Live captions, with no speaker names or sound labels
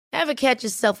Ever catch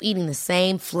yourself eating the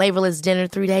same flavorless dinner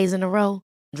 3 days in a row?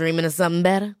 Dreaming of something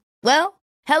better? Well,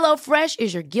 HelloFresh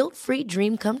is your guilt-free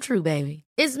dream come true, baby.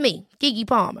 It's me, Keke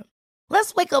Palmer.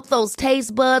 Let's wake up those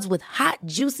taste buds with hot,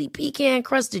 juicy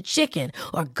pecan-crusted chicken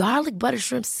or garlic butter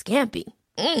shrimp scampi.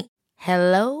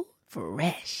 Hello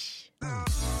Fresh.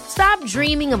 Stop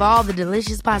dreaming of all the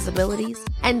delicious possibilities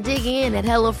and dig in at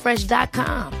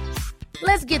HelloFresh.com.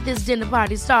 Let's get this dinner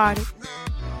party started.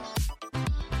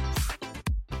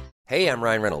 Hey, I'm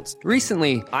Ryan Reynolds.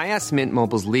 Recently, I asked Mint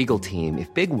Mobile's legal team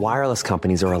if big wireless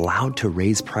companies are allowed to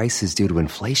raise prices due to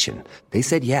inflation. They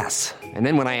said yes. And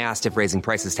then when I asked if raising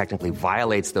prices technically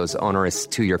violates those onerous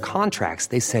 2-year contracts,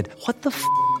 they said, "What the f***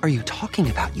 are you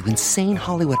talking about, you insane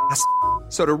Hollywood ass?"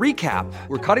 So to recap,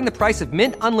 we're cutting the price of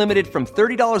Mint Unlimited from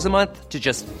 $30 a month to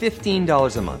just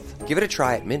 $15 a month. Give it a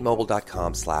try at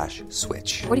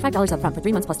mintmobile.com/switch. $45 up front for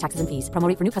 3 months plus taxes and fees. Promo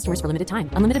rate for new customers for limited time.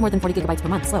 Unlimited more than 40 gigabytes per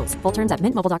month. Slows full terms at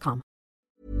mintmobile.com.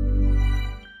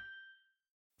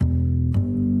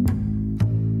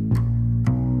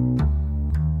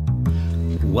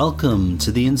 Welcome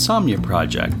to the Insomnia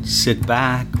Project. Sit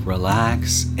back,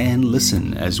 relax, and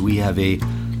listen as we have a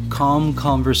calm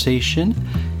conversation,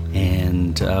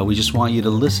 and we just want you to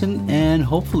listen and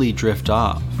hopefully drift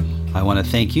off. I want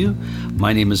to thank you.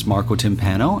 My name is Marco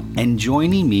Timpano, and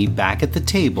joining me back at the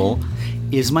table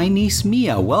is my niece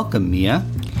Mia. Welcome, Mia.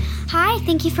 Hi,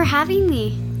 thank you for having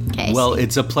me. Okay, well,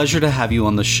 it's a pleasure to have you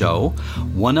on the show.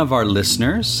 One of our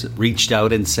listeners reached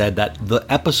out and said that the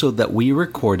episode that we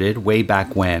recorded way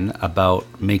back when about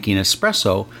making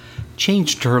espresso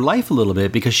changed her life a little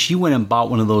bit because she went and bought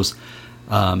one of those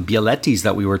Bialettis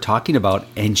that we were talking about,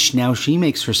 and now she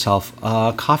makes herself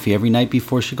coffee every night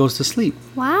before she goes to sleep.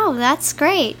 Wow, that's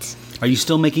great. Are you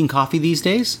still making coffee these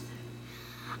days?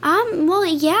 Well,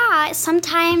 yeah.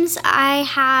 Sometimes I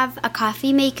have a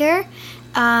coffee maker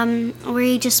where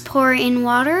you just pour in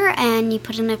water and you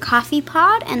put in a coffee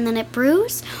pot and then it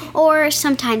brews. Or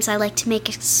sometimes I like to make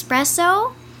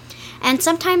espresso. And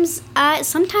sometimes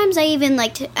I even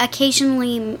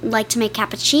occasionally like to make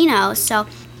cappuccino. So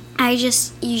I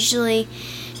just usually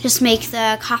just make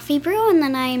the coffee brew, and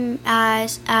then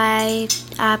I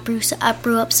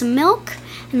brew up some milk,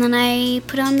 and then I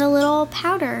put on the little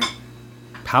powder.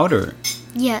 Powder?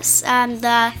 Yes,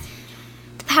 the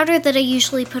powder that I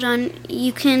usually put on.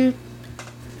 You can.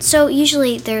 So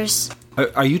usually there's.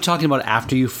 Are you talking about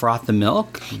after you froth the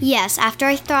milk? Yes, after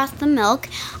I froth the milk,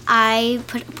 I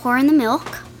pour in the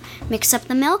milk, mix up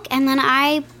the milk, and then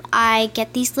I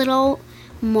get these little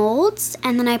molds,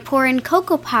 and then I pour in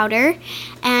cocoa powder,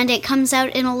 and it comes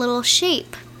out in a little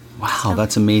shape. Wow,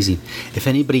 that's amazing. If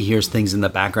anybody hears things in the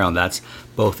background, that's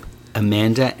both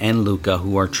Amanda and Luca,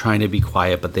 who are trying to be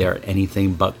quiet, but they are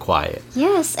anything but quiet.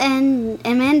 Yes, and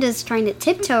Amanda's trying to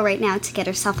tiptoe right now to get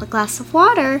herself a glass of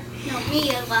water. No, me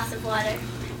a glass of water.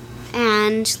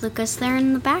 And Luca's there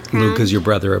in the background. Luca's your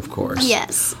brother, of course.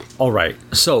 Yes. All right,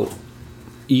 so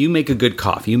you make a good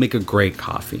coffee. You make a great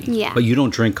coffee. Yeah. But you don't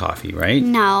drink coffee, right?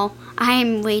 No,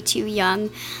 I'm way too young.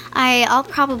 I'll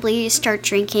probably start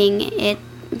drinking it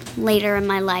later in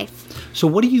my life. So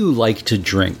what do you like to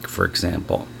drink, for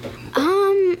example?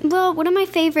 Well, one of my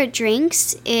favorite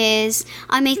drinks is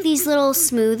I make these little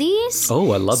smoothies.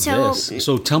 Oh, I love this.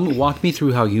 So walk me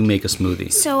through how you make a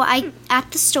smoothie. So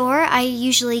at the store, I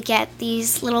usually get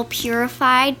these little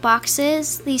purified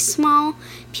boxes, these small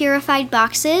purified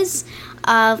boxes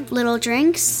of little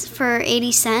drinks for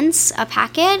 80 cents a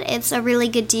packet. It's a really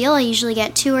good deal. I usually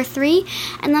get 2 or 3.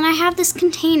 And then I have this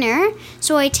container,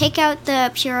 so I take out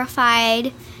the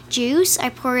purified juice, I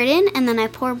pour it in, and then I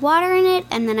pour water in it,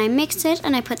 and then I mix it,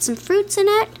 and I put some fruits in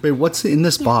it. Wait, what's in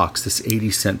this box, this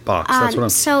 80-cent box? That's what I'm...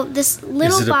 So this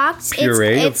little box,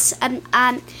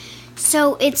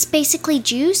 so it's basically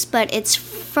juice, but it's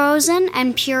frozen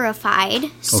and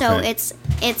purified. So Okay.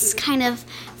 it's kind of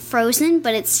frozen,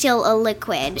 but it's still a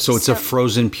liquid. So it's a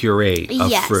frozen puree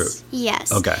of fruit. Yes.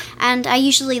 Okay. And I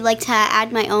usually like to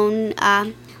add my own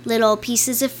little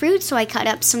pieces of fruit, so I cut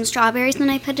up some strawberries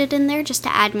and I put it in there just to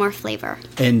add more flavor.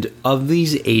 And of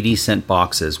these 80-cent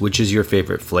boxes, which is your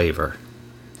favorite flavor?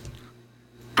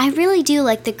 I really do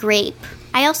like the grape.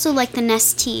 I also like the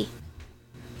Nestea.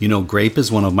 You know, grape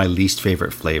is one of my least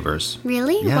favorite flavors.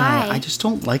 Really? Yeah, Why? I just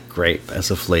don't like grape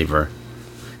as a flavor.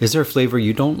 Is there a flavor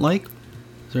you don't like?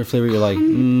 Is there a flavor you're like,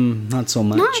 not so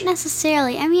much? Not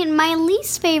necessarily. I mean, my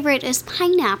least favorite is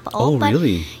pineapple. Oh,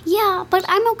 really? Yeah, but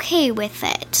I'm okay with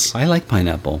it. I like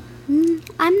pineapple.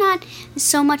 I'm not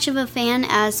so much of a fan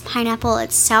as pineapple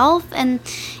itself, and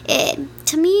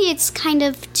to me it's kind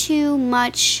of too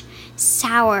much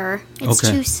sour. It's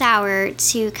Okay. too sour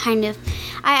to kind of...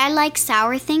 I like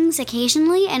sour things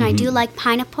occasionally, and I do like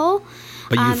pineapple.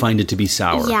 But you find it to be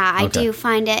sour. Yeah, I Okay. do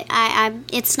find it.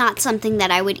 It's not something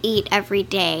that I would eat every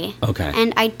day. Okay.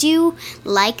 And I do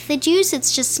like the juice.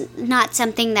 It's just not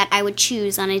something that I would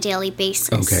choose on a daily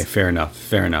basis. Okay, fair enough.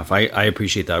 Fair enough. I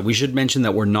appreciate that. We should mention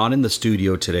that we're not in the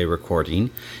studio today recording,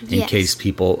 in Yes. case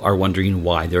people are wondering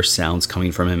why there's sounds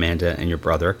coming from Amanda and your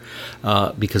brother,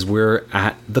 because we're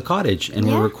at the cottage and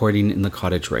we're Yeah. recording in the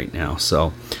cottage right now.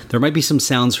 So there might be some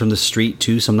sounds from the street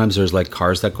too. Sometimes there's like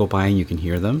cars that go by and you can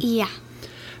hear them. Yeah.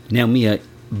 Now, Mia,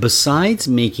 besides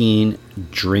making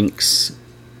drinks,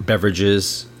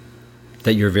 beverages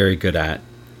that you're very good at,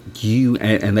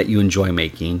 and that you enjoy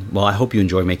making, well, I hope you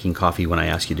enjoy making coffee when I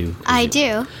ask you to. I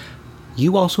do.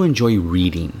 You also enjoy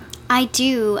reading. I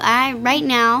do. Right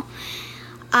now,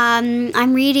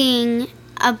 I'm reading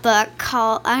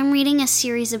I'm reading a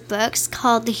series of books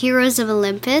called The Heroes of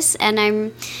Olympus, and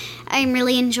I'm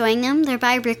really enjoying them. They're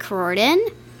by Rick Riordan,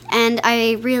 and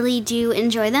I really do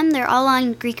enjoy them. They're all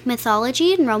on Greek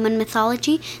mythology and Roman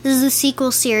mythology. This is the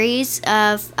sequel series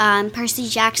of Percy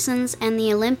Jackson's and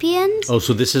the Olympians. Oh,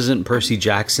 so this isn't Percy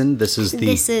Jackson? This is the...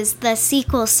 This is the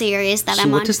sequel series that So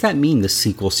I'm what on. does that mean, the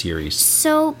sequel series?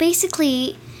 So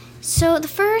basically, the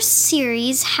first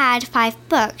series had 5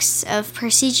 books of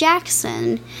Percy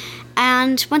Jackson,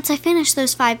 and once I finished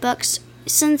those 5 books,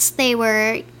 since they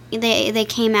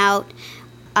came out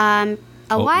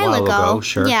a while ago,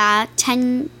 sure. yeah,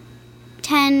 10,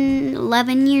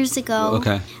 11 years ago.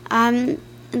 Okay.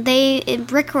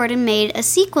 Rick Riordan made a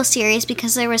sequel series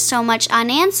because there was so much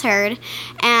unanswered,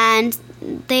 and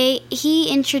he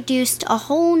introduced a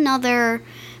whole nother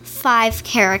 5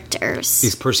 characters.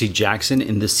 Is Percy Jackson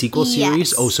in the sequel Yes.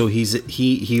 series? Oh, so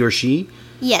he or she?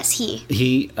 Yes, he.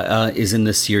 He is in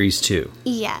this series too.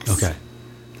 Yes. Okay.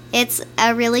 It's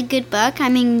a really good book.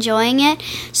 I'm enjoying it.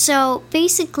 So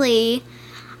basically,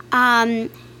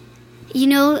 you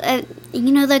know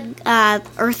the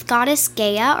Earth goddess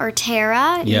Gaia or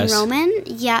Terra Yes. in Roman?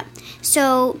 Yeah.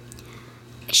 So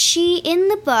in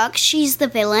the book, she's the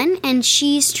villain, and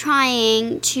she's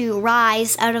trying to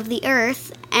rise out of the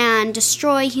earth and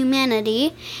destroy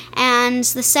humanity. And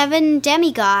the 7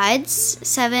 demigods,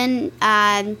 7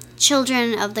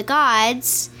 children of the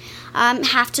gods,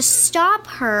 have to stop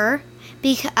her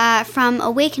from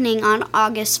awakening on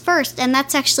August 1st. And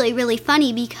that's actually really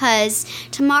funny because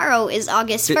tomorrow is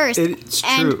August 1st. It's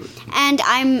true. And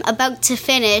I'm about to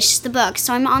finish the book.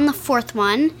 So I'm on the 4th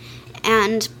one.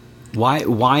 And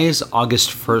Why is August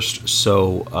 1st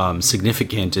so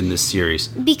significant in this series?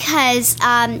 because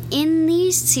in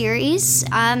these series,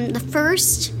 the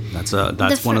first...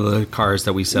 That's one of the cars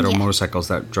that we said, or Yeah. motorcycles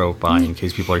that drove by, in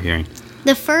case people are hearing.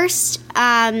 The first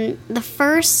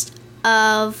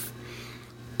of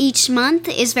each month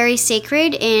is very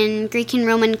sacred in Greek and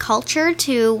Roman culture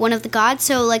to one of the gods.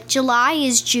 So, like, July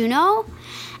is Juno,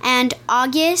 and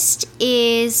August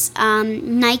is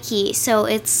Nike. So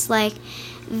it's like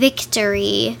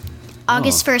victory.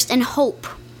 August 1st, and hope.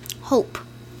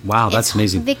 Wow, that's It's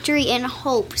amazing. Victory and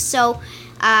hope. So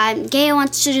Gaia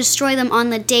wants to destroy them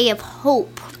on the day of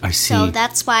hope. I see. So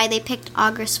that's why they picked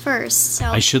August 1st. So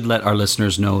I should let our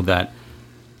listeners know that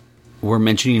we're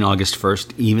mentioning August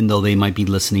 1st, even though they might be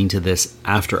listening to this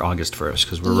after August 1st,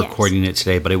 because we're Yes. recording it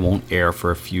today, but it won't air for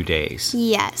a few days.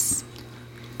 yes.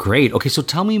 Great. Okay, so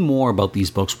tell me more about these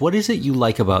books. What is it you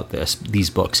like about these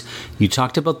books? You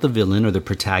talked about the villain or the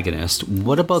protagonist.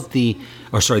 What about the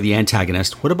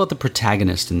antagonist? What about the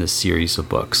protagonist in this series of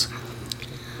books?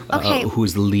 Okay. Who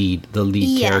is the lead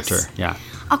Yes. character? Yeah.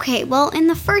 Okay, well, in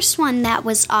the first one, that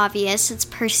was obvious. It's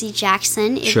Percy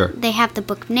Jackson. Sure. They have the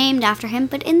book named after him.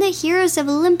 But in the Heroes of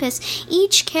Olympus,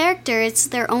 each character is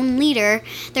their own leader.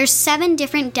 There's 7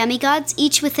 different demigods,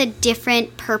 each with a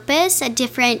different purpose, a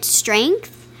different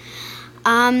strength.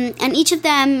 And each of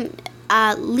them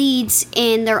leads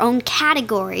in their own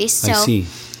categories. So, I see.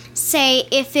 say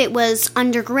if it was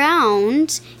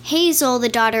underground, Hazel, the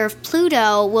daughter of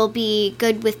Pluto, will be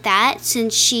good with that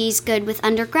since she's good with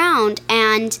underground.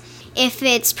 And if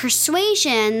it's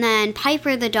persuasion, then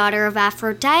Piper, the daughter of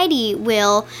Aphrodite,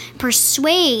 will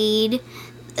persuade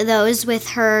those with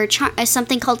her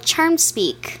something called charm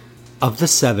speak. Of the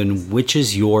 7, which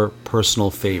is your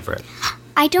personal favorite?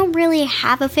 I don't really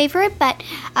have a favorite, but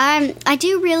I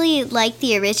do really like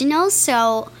the originals.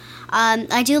 So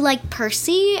I do like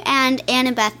Percy and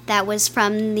Annabeth, that was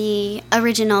from the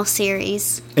original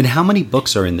series. And how many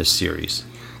books are in this series?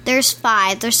 There's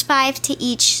 5. There's 5 to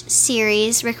each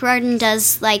series. Rick Riordan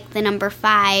does like the number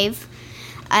 5.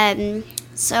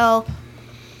 So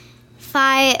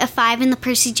five in the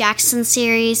Percy Jackson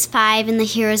series, 5 in the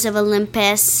Heroes of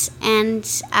Olympus, and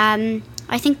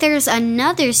I think there's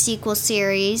another sequel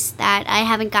series that I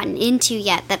haven't gotten into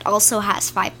yet that also has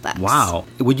 5 books. Wow.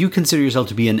 Would you consider yourself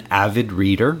to be an avid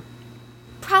reader?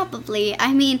 Probably.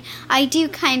 I mean, I do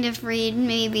kind of read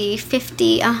maybe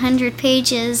 50, 100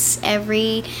 pages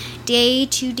every day,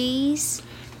 2 days.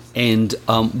 And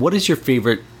what is your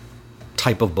favorite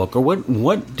type of book? Or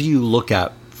what do you look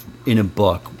at in a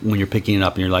book when you're picking it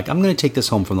up and you're like, I'm going to take this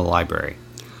home from the library?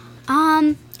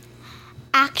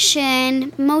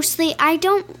 Action. Mostly,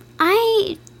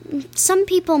 some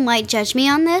people might judge me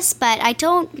on this, but I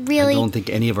don't really... I don't think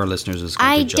any of our listeners is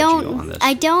going to judge you on this.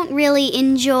 I don't really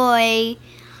enjoy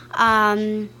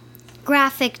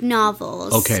graphic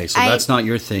novels. Okay, so that's not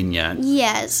your thing yet.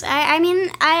 Yes. I mean,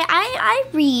 I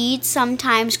read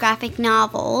sometimes graphic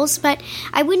novels, but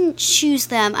I wouldn't choose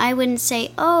them. I wouldn't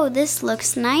say, oh, this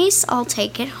looks nice, I'll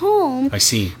take it home. I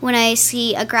see. When I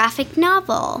see a graphic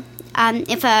novel.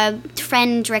 If a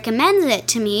friend recommends it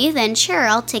to me, then sure,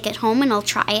 I'll take it home and I'll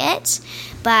try it.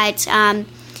 But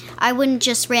I wouldn't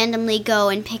just randomly go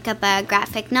and pick up a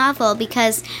graphic novel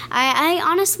because I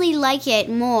honestly like it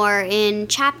more in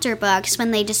chapter books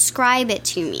when they describe it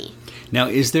to me. Now,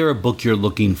 is there a book you're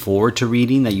looking forward to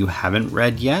reading that you haven't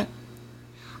read yet?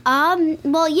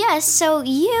 Well, yes, so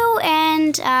you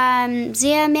and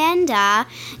Amanda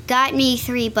got me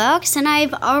 3 books, and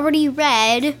I've already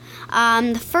read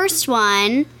the first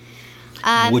one.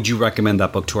 Would you recommend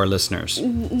that book to our listeners?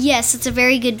 Yes, it's a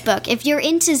very good book. If you're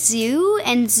into zoo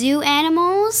and zoo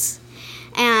animals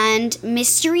and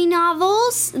mystery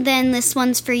novels, then this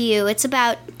one's for you. It's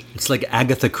like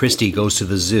Agatha Christie goes to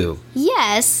the zoo.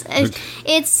 Yes,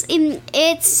 it's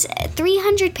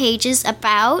 300 pages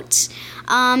about.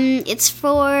 It's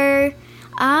for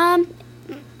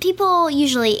people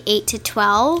usually 8 to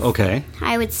 12. Okay.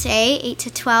 I would say 8 to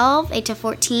 12, 8 to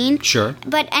 14. Sure.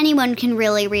 But anyone can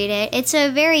really read it. It's a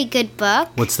very good book.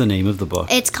 What's the name of the book?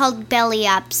 It's called Belly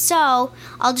Up. So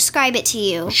I'll describe it to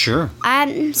you. Sure.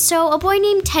 So a boy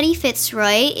named Teddy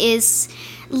Fitzroy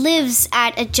lives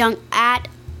at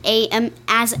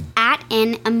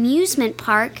an amusement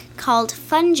park called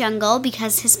Fun Jungle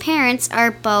because his parents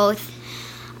are both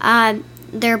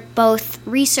they're both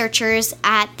researchers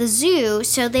at the zoo,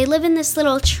 so they live in this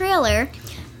little trailer.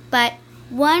 But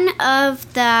one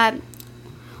of the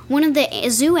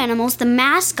zoo animals, the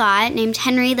mascot named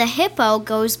Henry the hippo,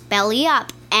 goes belly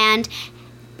up, and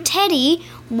Teddy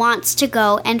wants to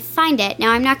go and find it.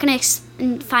 Now, I'm not going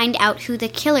to find out who the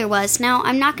killer was. Now,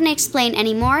 I'm not going to explain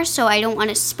anymore, so I don't want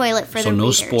to spoil it for the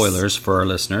readers. So no spoilers for our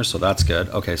listeners, so that's good.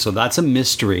 Okay, so that's a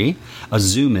mystery, a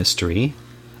zoo mystery,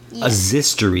 yes. A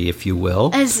zistery, if you will.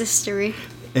 A zistery.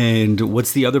 And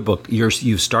what's the other book?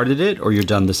 You've started it, or you're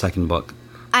done the second book?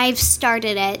 I've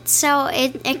started it, so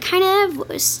it kind of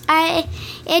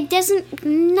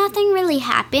nothing really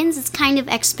happens. It's kind of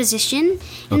exposition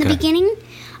in the beginning.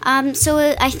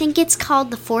 So I think it's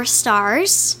called The 4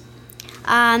 Stars.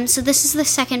 So this is the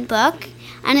second book,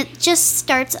 and it just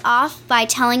starts off by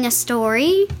telling a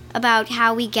story about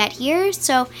how we get here.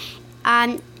 So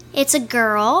it's a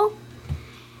girl,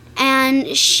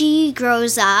 and she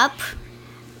grows up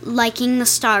liking the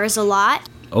stars a lot.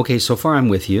 Okay, so far I'm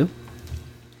with you.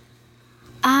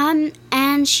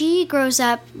 And she grows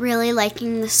up really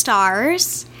liking the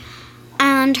stars.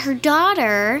 And her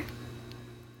daughter,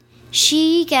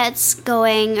 she gets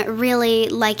going really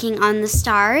liking on the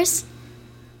stars.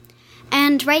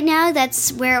 And right now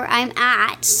that's where I'm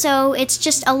at. So it's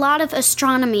just a lot of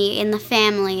astronomy in the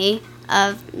family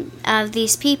of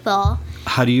these people.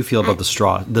 How do you feel about the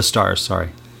stars? Sorry.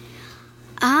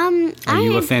 Are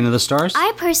you a fan of the stars?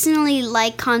 I personally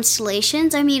like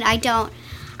constellations. I mean, I don't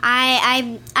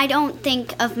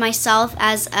think of myself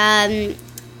as an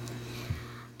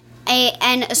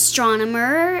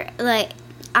astronomer. Like,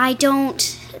 I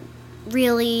don't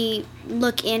really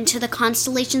look into the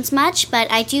constellations much,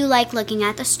 but I do like looking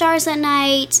at the stars at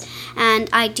night, and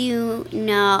I do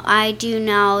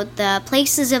know the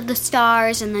places of the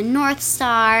stars and the North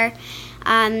Star.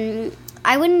 I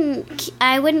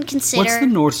wouldn't consider. What's the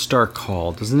North Star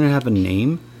called? Doesn't it have a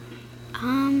name?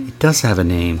 It does have a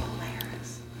name.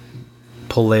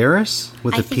 Polaris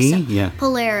with a P? So. Yeah.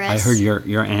 Polaris. I heard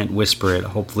your aunt whisper it.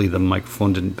 Hopefully the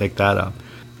microphone didn't pick that up.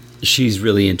 She's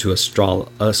really into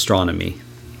astronomy.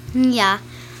 Yeah.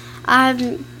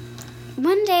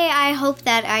 One day I hope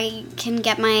that I can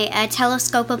get a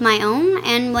telescope of my own,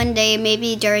 and one day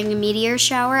maybe during a meteor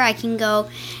shower I can go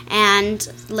and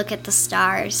look at the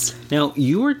stars. Now,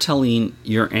 you were telling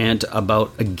your aunt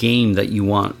about a game that you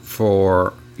want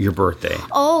for your birthday.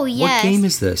 Oh, yes. What game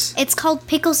is this? It's called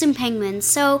Pickles and Penguins.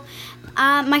 So,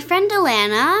 My friend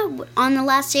Alana, on the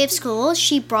last day of school,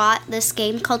 she brought this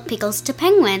game called Pickles to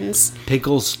Penguins.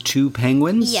 Pickles to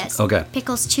Penguins? Yes. Okay.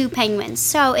 Pickles to Penguins.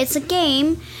 So it's a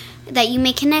game that you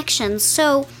make connections.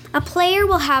 So a player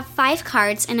will have 5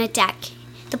 cards in a deck.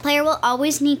 The player will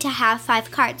always need to have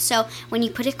 5 cards. So when you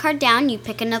put a card down, you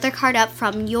pick another card up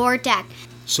from your deck.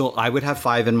 So I would have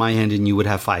 5 in my hand and you would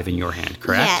have 5 in your hand,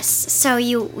 correct? Yes. So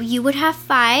you would have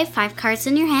 5 cards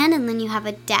in your hand, and then you have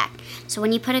a deck. So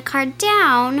when you put a card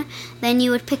down, then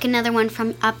you would pick another one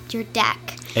from up your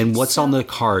deck. And what's on the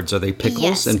cards? Are they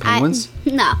pickles and penguins?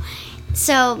 No.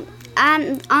 So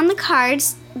on the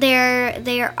cards,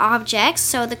 they're objects.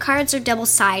 So the cards are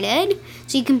double-sided,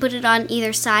 so you can put it on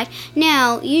either side.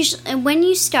 Now, usually when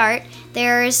you start,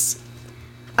 there's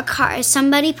a card.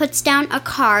 Somebody puts down a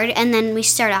card, and then we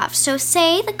start off. So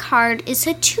say the card is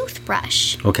a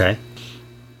toothbrush. Okay.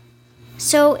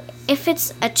 So if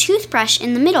it's a toothbrush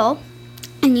in the middle,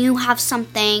 and you have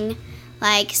something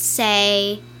like,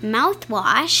 say,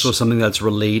 mouthwash. So something that's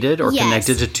related or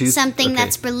connected to tooth? Something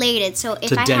that's related. So if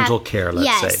to I dental have, care,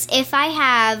 let's say. Yes, if I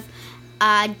have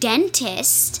a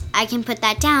dentist, I can put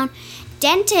that down.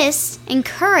 Dentists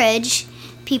encourage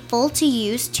people to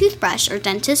use toothbrush, or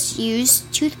dentists use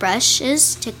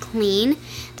toothbrushes to clean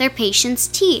their patients'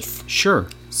 teeth. Sure.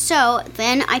 So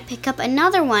then I pick up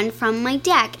another one from my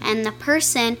deck, and the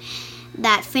person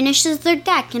that finishes their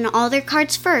deck and all their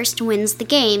cards first wins the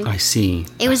game. I see.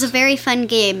 It was a very fun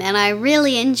game, and I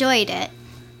really enjoyed it.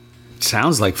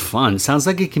 Sounds like fun. Sounds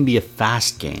like it can be a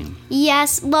fast game.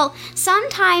 Yes, well,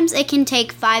 sometimes it can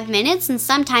take 5 minutes, and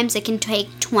sometimes it can take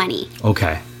 20.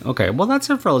 Okay. Well, that's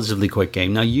a relatively quick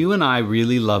game. Now, you and I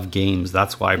really love games.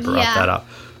 That's why I brought that up.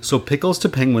 So Pickles to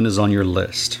Penguin is on your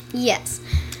list. Yes.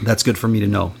 That's good for me to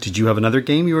know. Did you have another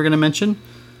game you were going to mention?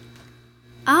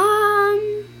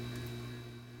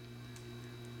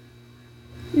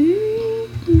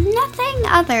 Nothing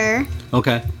other.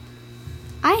 Okay.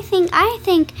 I think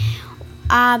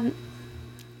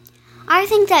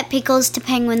that Pickles to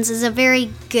Penguins is a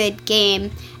very good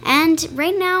game. And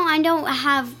right now I don't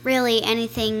have really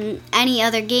any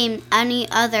other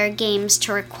games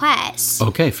to request.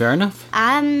 Okay, fair enough.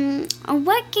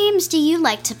 What games do you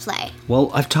like to play?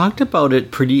 Well, I've talked about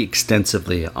it pretty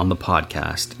extensively on the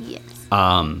podcast. Yes.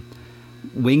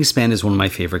 Wingspan is one of my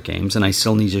favorite games, and I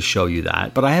still need to show you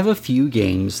that. But I have a few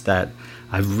games that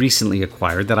I've recently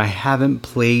acquired that I haven't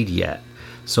played yet.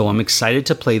 So I'm excited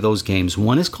to play those games.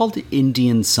 One is called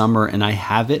Indian Summer, and I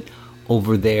have it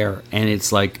over there. And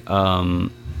it's like, I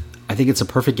think it's a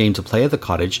perfect game to play at the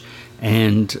cottage.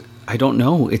 And I don't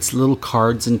know, it's little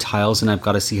cards and tiles, and I've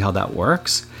got to see how that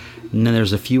works. And then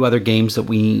there's a few other games that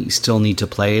we still need to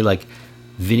play, like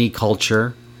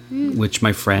Viniculture, which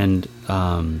my friend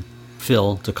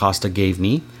Phil DaCosta gave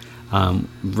me.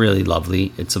 Really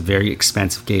lovely. It's a very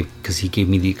expensive game because he gave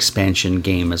me the expansion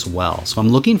game as well. So I'm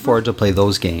looking forward to play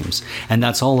those games. And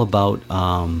that's all about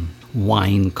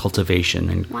wine cultivation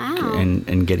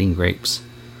and getting grapes.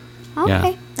 Okay,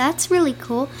 Yeah. That's really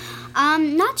cool.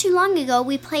 Not too long ago,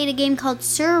 we played a game called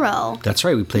Suro. That's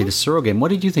right. We played a Suro game. What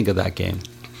did you think of that game?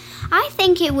 I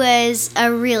think it was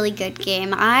a really good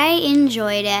game. I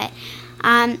enjoyed it.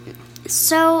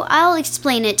 So I'll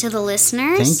explain it to the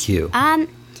listeners. Thank you.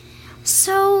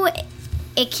 So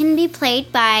it can be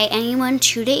played by anyone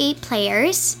 2 to 8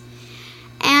 players,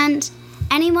 and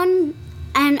any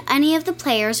of the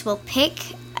players will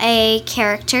pick a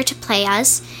character to play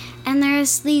as, and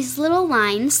there's these little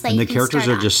lines that you can start on. And the characters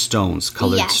are just stones,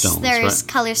 colored stones, Yes, there's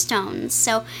right? color stones.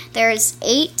 So there's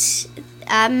 8,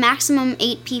 maximum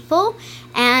 8 people,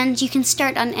 and you can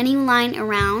start on any line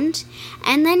around.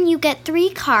 And then you get 3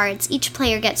 cards. Each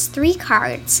player gets 3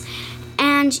 cards.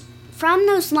 And from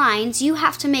those lines, you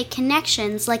have to make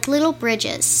connections like little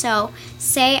bridges. So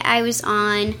say I was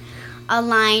on a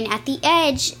line at the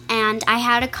edge and I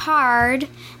had a card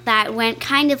that went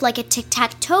kind of like a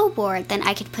tic-tac-toe board, then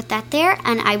I could put that there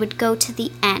and I would go to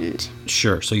the end.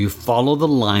 Sure. So you follow the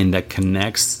line that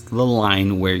connects the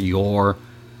line where your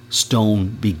stone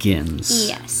begins.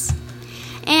 Yes.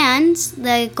 And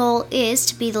the goal is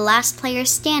to be the last player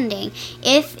standing.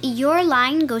 If your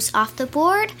line goes off the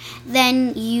board,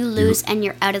 then you lose and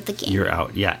you're out of the game. You're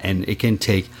out, yeah. And it can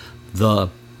take the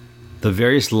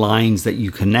various lines that you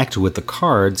connect with the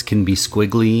cards can be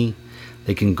squiggly.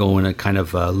 They can go in a kind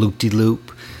of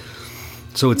loop-de-loop.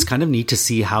 So it's kind of neat to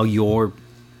see how your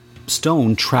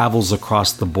stone travels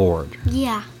across the board.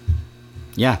 Yeah.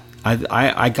 Yeah,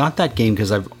 I got that game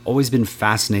because I've always been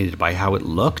fascinated by how it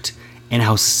looked and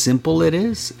how simple it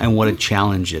is and what a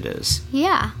challenge it is.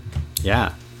 Yeah.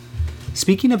 Yeah.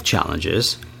 Speaking of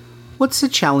challenges, what's the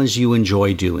challenge you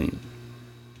enjoy doing?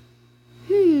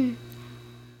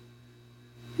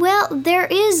 there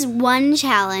is one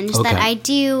challenge that I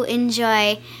do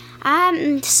enjoy.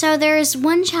 So there's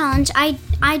one challenge. I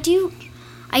do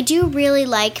really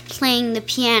like playing the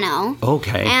piano.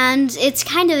 Okay. And it's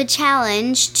kind of a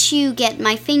challenge to get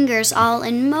my fingers all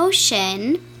in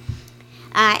motion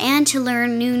and to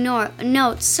learn new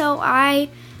notes. So I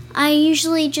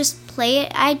usually just play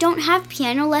it. I don't have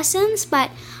piano lessons, but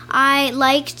I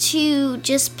like to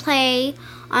just play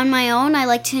on my own. I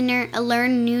like to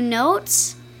learn new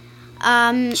notes.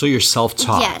 So you're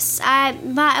self-taught? Yes.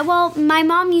 My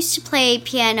mom used to play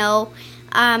piano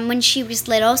when she was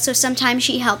little, so sometimes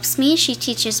she helps me. She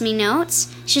teaches me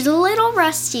notes. She's a little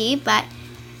rusty, but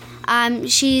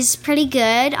she's pretty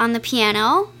good on the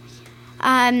piano.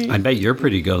 I bet you're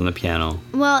pretty good on the piano.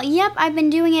 Well, yep, I've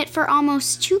been doing it for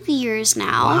almost 2 years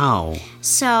now. Wow.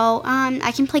 So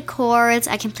I can play chords,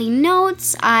 I can play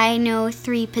notes, I know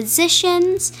 3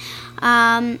 positions,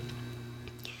 and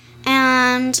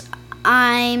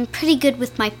I'm pretty good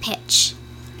with my pitch.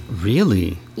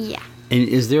 Really? Yeah. And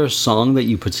is there a song that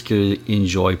you particularly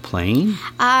enjoy playing?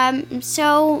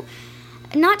 So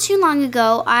not too long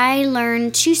ago, I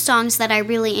learned 2 songs that I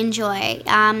really enjoy.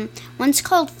 One's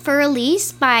called Für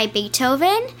Elise by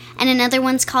Beethoven, and another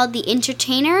one's called The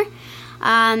Entertainer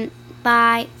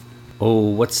by... Oh,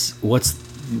 what's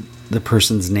the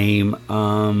person's name?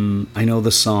 I know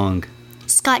the song.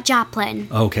 Scott Joplin.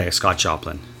 Okay, Scott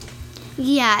Joplin.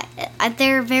 Yeah,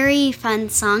 they're very fun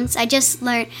songs. I just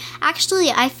learned... Actually,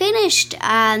 I finished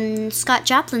Scott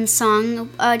Joplin's song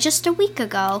just a week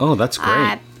ago. Oh, that's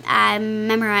great. I'm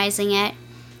memorizing it.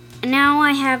 Now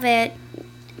I have it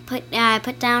put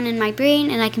down in my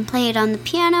brain, and I can play it on the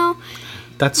piano.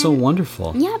 That's so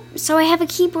wonderful. Yep. So I have a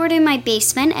keyboard in my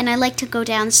basement, and I like to go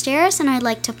downstairs, and I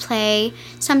like to play...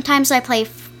 Sometimes I play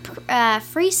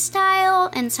freestyle,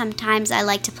 and sometimes I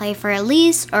like to play Für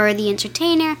Elise or The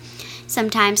Entertainer.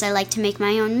 Sometimes I like to make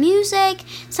my own music.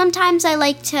 Sometimes I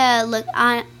like to look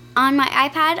on my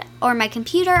iPad or my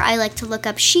computer. I like to look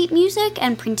up sheet music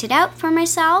and print it out for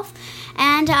myself.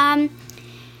 And I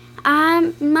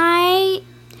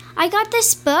got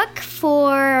this book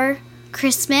for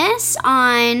Christmas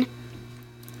on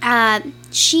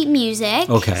sheet music.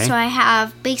 Okay. So I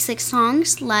have basic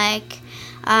songs like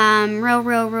Row,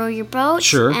 Row, Row Your Boat.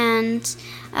 Sure. And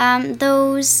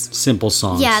those... Simple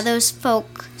songs. Yeah, those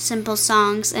folk simple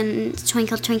songs, and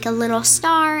Twinkle, Twinkle, Little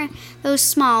Star, those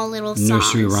small little songs.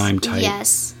 Nursery rhyme type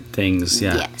things,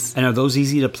 yeah. Yes. And are those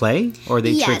easy to play, or are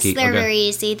they tricky? Yes, they're very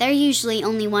easy. They're usually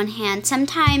only one hand.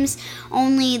 Sometimes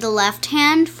only the left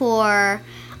hand for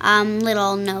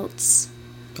little notes.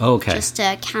 Okay. Just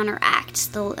to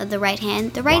counteract the right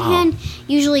hand. The right hand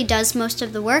usually does most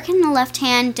of the work, and the left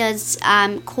hand does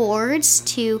chords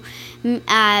to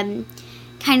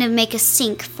kind of make a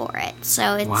sync for it.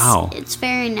 So it's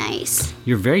very nice.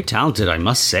 You're very talented, I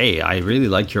must say. I really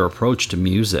like your approach to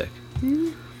music.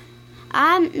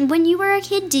 When you were a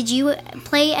kid, did you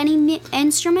play any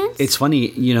instruments? It's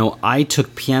funny, I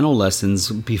took piano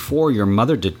lessons before your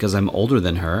mother did because I'm older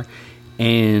than her.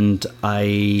 And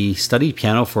I studied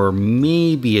piano for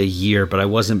maybe a year, but I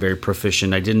wasn't very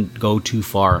proficient. I didn't go too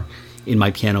far in my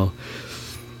piano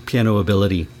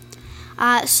ability.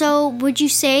 So would you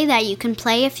say that you can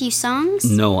play a few songs?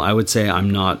 No, I would say I'm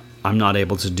not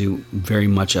able to do very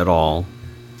much at all.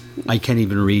 I can't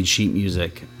even read sheet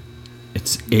music.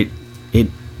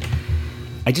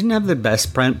 I didn't have the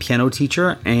best piano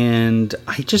teacher, and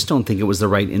I just don't think it was the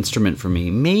right instrument for me.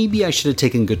 Maybe I should have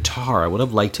taken guitar. I would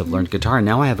have liked to have learned guitar.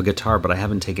 Now I have a guitar, but I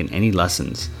haven't taken any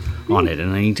lessons on it,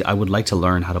 and I would like to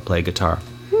learn how to play guitar.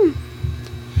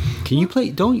 Can you play?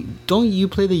 Don't you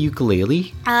play the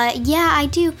ukulele? Yeah, I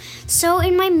do. So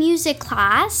in my music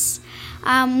class,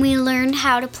 we learned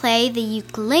how to play the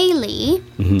ukulele.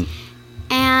 Mm-hmm.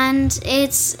 And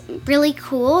it's really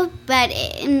cool. But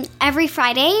every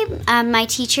Friday,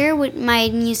 my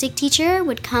music teacher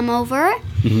would come over,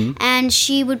 mm-hmm. and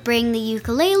she would bring the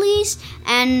ukuleles.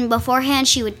 And beforehand,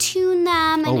 she would tune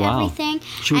them and everything.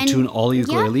 She would tune all the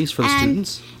ukuleles for the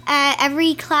students?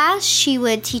 Every class, she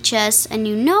would teach us a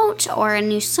new note or a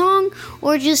new song,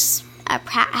 or just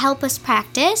help us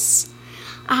practice.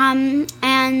 And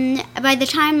by the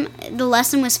time the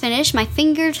lesson was finished, my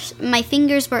fingers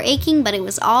were aching, but it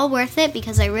was all worth it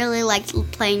because I really liked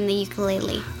playing the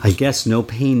ukulele. I guess no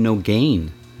pain, no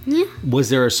gain. Yeah. Was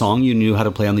there a song you knew how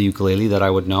to play on the ukulele that I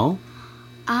would know?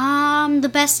 The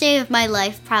Best Day of My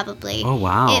Life, probably. Oh,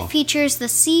 wow. It features the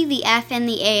C, the F, and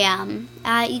the AM.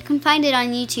 You can find it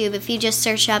on YouTube if you just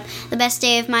search up The Best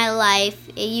Day of My Life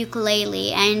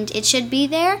ukulele, and it should be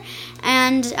there.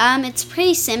 And it's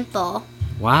pretty simple.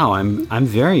 Wow, I'm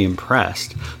very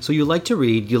impressed. So you like to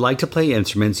read, you like to play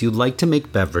instruments, you like to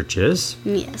make beverages.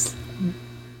 Yes.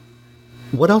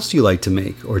 What else do you like to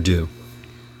make or do?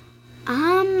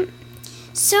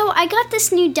 So I got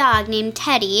this new dog named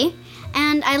Teddy,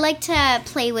 and I like to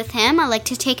play with him. I like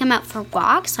to take him out for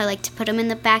walks. I like to put him in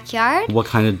the backyard. What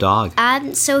kind of dog?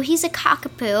 So he's a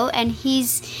cockapoo, and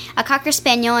he's a Cocker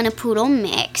Spaniel and a Poodle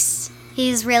mix.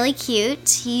 He's really cute.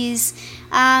 He's,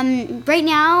 right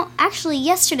now, actually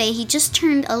yesterday, he just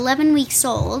turned 11 weeks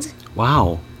old.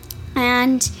 Wow.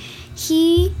 And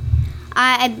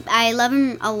I love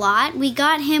him a lot. We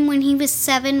got him when he was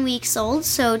 7 weeks old,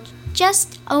 so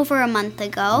just over a month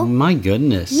ago. My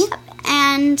goodness. Yep.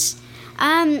 And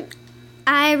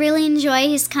I really enjoy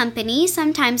his company.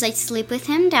 Sometimes I sleep with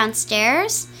him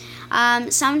downstairs.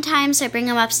 Sometimes I bring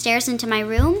him upstairs into my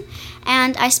room.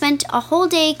 And I spent a whole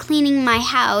day cleaning my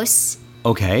house.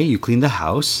 Okay, you cleaned the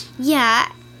house.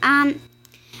 Yeah. And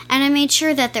I made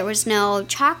sure that there was no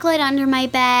chocolate under my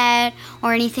bed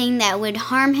or anything that would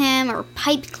harm him, or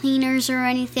pipe cleaners or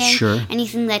anything. Sure.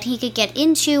 Anything that he could get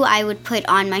into, I would put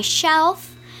on my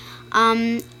shelf.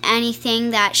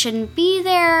 Anything that shouldn't be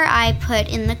there, I put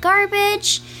in the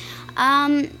garbage.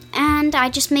 And I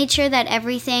just made sure that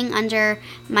everything under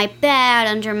my bed,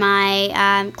 under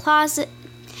my closet,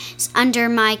 under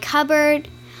my cupboard,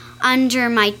 under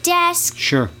my desk.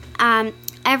 Sure.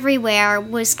 Everywhere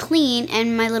was clean,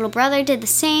 and my little brother did the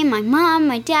same. My mom,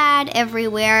 my dad,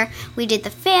 everywhere. We did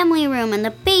the family room and the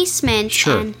basement.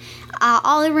 Sure. And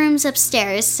all the rooms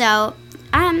upstairs. So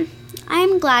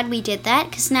I'm glad we did that,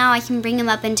 because now I can bring him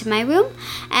up into my room,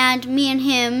 and me and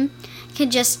him can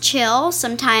just chill.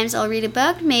 Sometimes I'll read a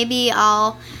book. Maybe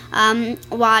I'll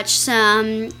watch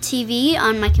some TV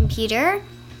on my computer.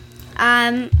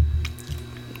 And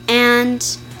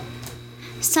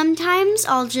sometimes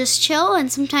I'll just chill,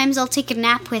 and sometimes I'll take a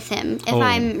nap with him. If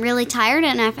I'm really tired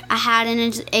and I've had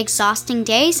an exhausting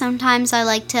day, sometimes I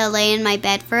like to lay in my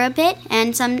bed for a bit,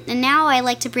 and now I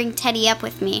like to bring Teddy up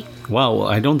with me. Well,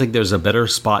 I don't think there's a better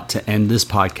spot to end this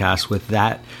podcast with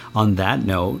that, on that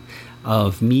note,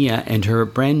 of Mia and her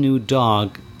brand new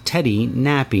dog, Teddy,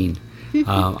 napping.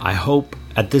 I hope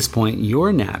at this point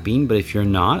you're napping, but if you're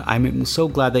not, I'm so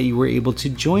glad that you were able to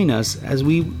join us as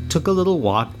we took a little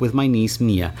walk with my niece,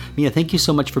 Mia. Mia, thank you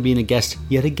so much for being a guest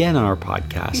yet again on our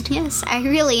podcast. Yes, I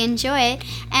really enjoy it,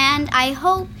 and I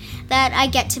hope that I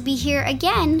get to be here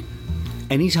again.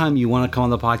 Anytime you want to come on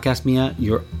the podcast, Mia,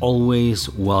 you're always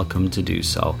welcome to do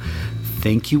so.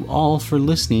 Thank you all for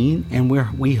listening, and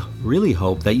we really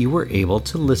hope that you were able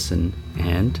to listen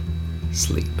and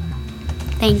sleep.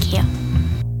 Thank you.